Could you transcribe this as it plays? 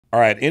All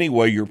right.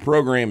 Anyway, your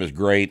program is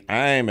great.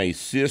 I am a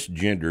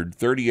cisgendered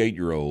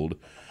 38-year-old,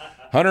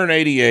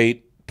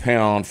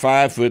 188-pound,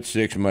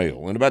 5'6"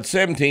 male. In about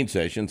 17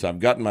 sessions, I've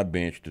gotten my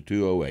bench to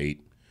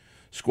 208,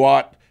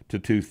 squat to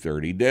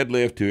 230,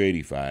 deadlift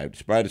 285,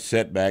 despite a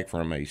setback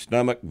from a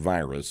stomach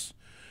virus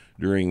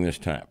during this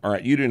time. All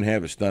right, you didn't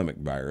have a stomach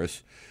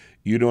virus.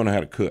 You don't know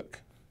how to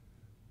cook.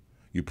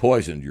 You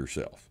poisoned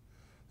yourself.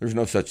 There's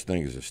no such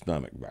thing as a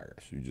stomach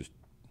virus. You just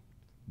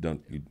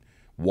don't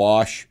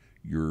wash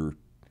your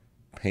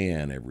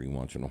pan every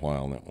once in a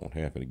while, and that won't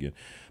happen again.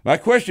 My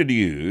question to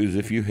you is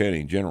if you had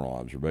any general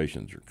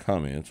observations or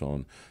comments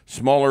on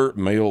smaller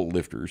male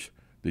lifters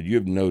that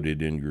you've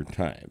noted in your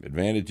time,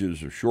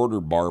 advantages of shorter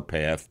bar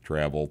path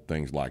travel,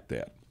 things like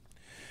that.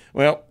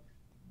 Well,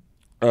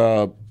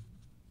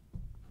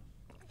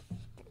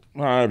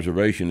 my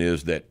observation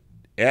is that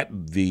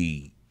at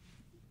the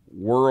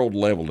world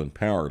level in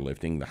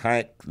powerlifting,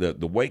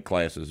 the weight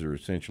classes are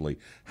essentially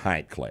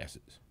height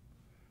classes.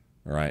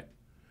 All right.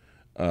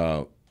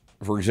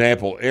 For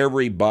example,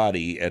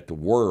 everybody at the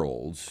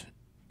Worlds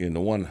in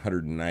the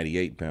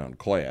 198-pound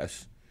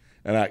class,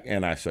 and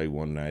I say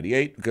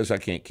 198 because I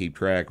can't keep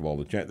track of all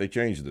they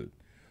change the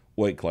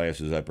weight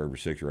classes up every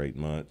 6 or 8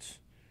 months.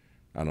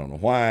 I don't know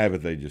why,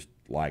 but they just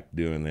like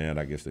doing that.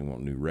 I guess they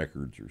want new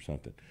records or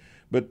something.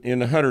 But in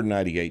the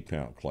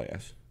 198-pound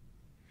class,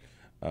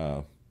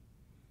 at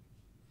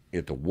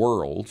the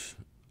Worlds,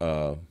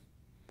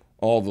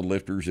 all the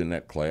lifters in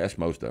that class,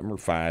 most of them are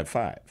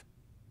 5'5",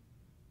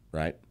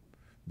 right?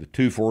 The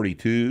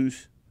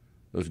 242s,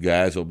 those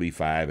guys will be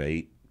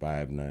 5'8",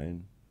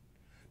 5'9".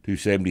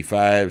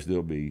 275s,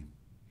 they'll be,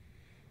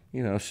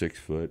 6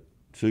 foot.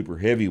 Super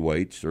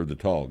heavyweights are the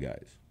tall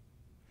guys.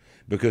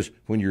 Because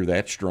when you're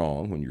that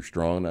strong, when you're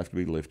strong enough to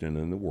be lifting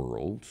in the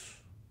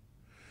Worlds,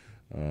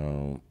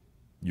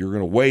 you're going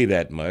to weigh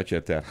that much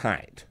at that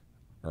height.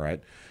 All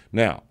right?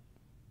 Now,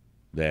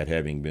 that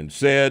having been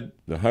said,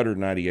 the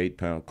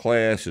 198-pound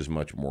class is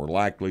much more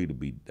likely to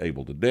be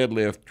able to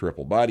deadlift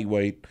triple body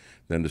weight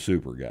than the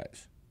super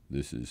guys.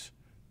 This is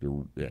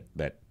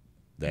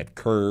that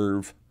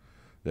curve,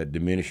 that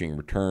diminishing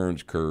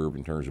returns curve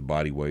in terms of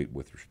body weight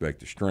with respect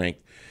to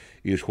strength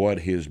is what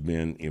has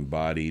been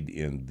embodied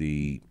in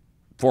the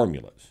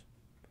formulas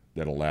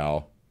that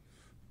allow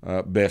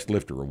best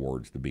lifter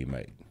awards to be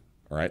made.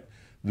 All right?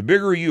 The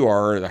bigger you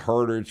are, the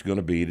harder it's going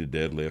to be to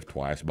deadlift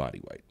twice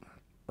body weight,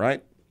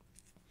 right?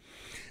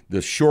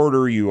 The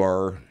shorter you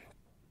are,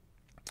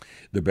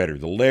 the better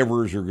the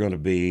levers are going to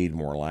be, the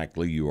more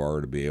likely you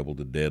are to be able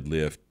to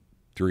deadlift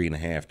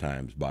 3.5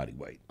 times body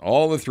weight.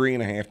 All the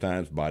 3.5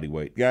 times body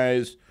weight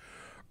guys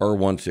are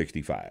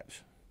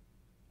 165s,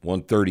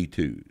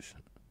 132s.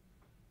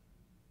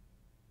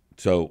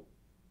 So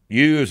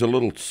you as a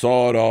little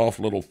sawed-off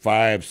little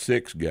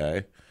 5'6"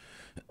 guy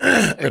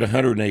at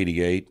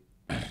 188,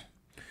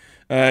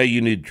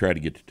 you need to try to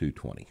get to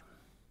 220.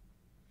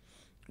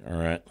 All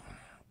right?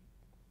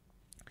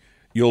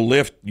 You'll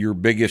lift your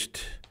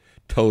biggest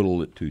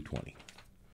total at 220.